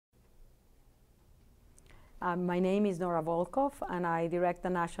My name is Nora Volkow, and I direct the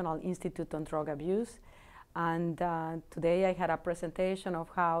National Institute on Drug Abuse. And today I had a presentation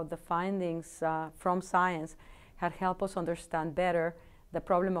of how the findings from science had helped us understand better the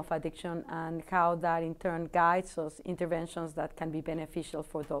problem of addiction and how that in turn guides us interventions that can be beneficial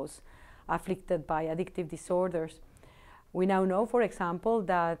for those afflicted by addictive disorders. We now know, for example,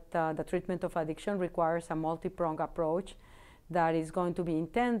 that the treatment of addiction requires a multi-pronged approach that is going to be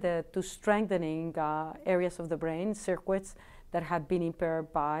intended to strengthening areas of the brain, circuits that have been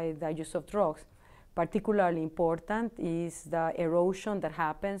impaired by the use of drugs. Particularly important is the erosion that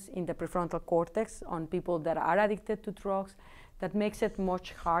happens in the prefrontal cortex on people that are addicted to drugs that makes it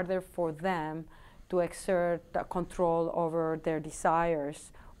much harder for them to exert control over their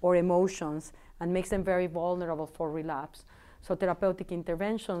desires or emotions and makes them very vulnerable for relapse. So therapeutic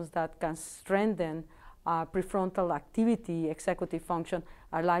interventions that can strengthen prefrontal activity, executive function,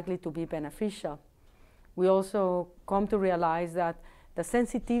 are likely to be beneficial. We also come to realize that the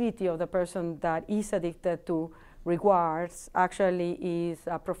sensitivity of the person that is addicted to rewards actually is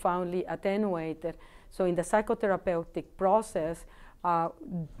profoundly attenuated. So in the psychotherapeutic process,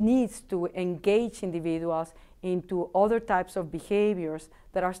 needs to engage individuals into other types of behaviors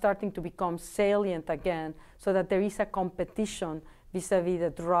that are starting to become salient again, so that there is a competition vis-a-vis the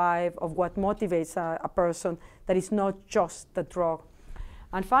drive of what motivates a person that is not just the drug.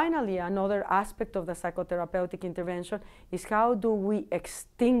 And finally, another aspect of the psychotherapeutic intervention is how do we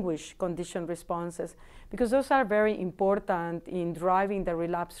extinguish conditioned responses, because those are very important in driving the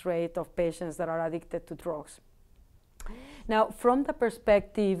relapse rate of patients that are addicted to drugs. Now, from the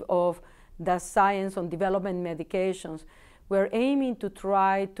perspective of the science on development medications, we're aiming to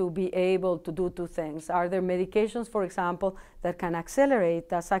try to be able to do two things. Are there medications, for example, that can accelerate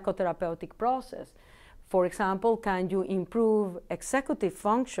the psychotherapeutic process? For example, can you improve executive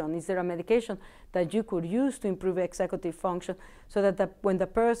function? Is there a medication that you could use to improve executive function so that when the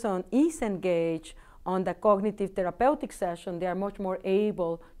person is engaged on the cognitive therapeutic session, they are much more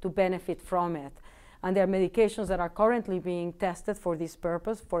able to benefit from it? And there are medications that are currently being tested for this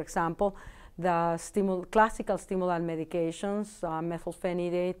purpose. For example, the classical stimulant medications,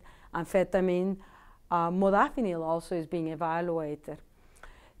 methylphenidate, amphetamine, modafinil also is being evaluated.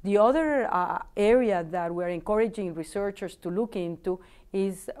 The other area that we're encouraging researchers to look into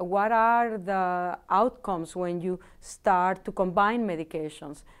is what are the outcomes when you start to combine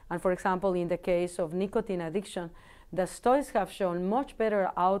medications. And for example, in the case of nicotine addiction, the studies have shown much better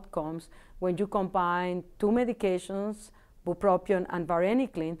outcomes when you combine two medications, bupropion and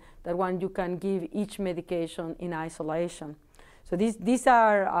varenicline, than when you can give each medication in isolation. So these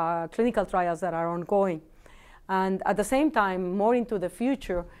are clinical trials that are ongoing. And at the same time, more into the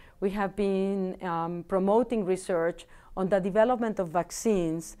future, we have been promoting research on the development of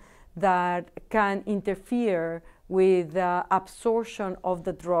vaccines that can interfere with the absorption of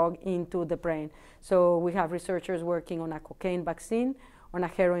the drug into the brain. So we have researchers working on a cocaine vaccine, on a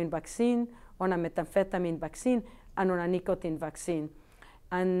heroin vaccine, on a methamphetamine vaccine, and on a nicotine vaccine.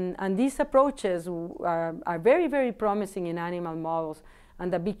 And these approaches are very, very promising in animal models.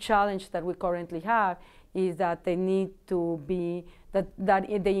 And the big challenge that we currently have is that they need to be, that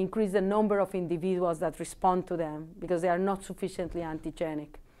they increase the number of individuals that respond to them because they are not sufficiently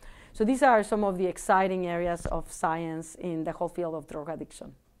antigenic. So these are some of the exciting areas of science in the whole field of drug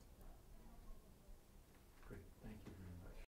addiction.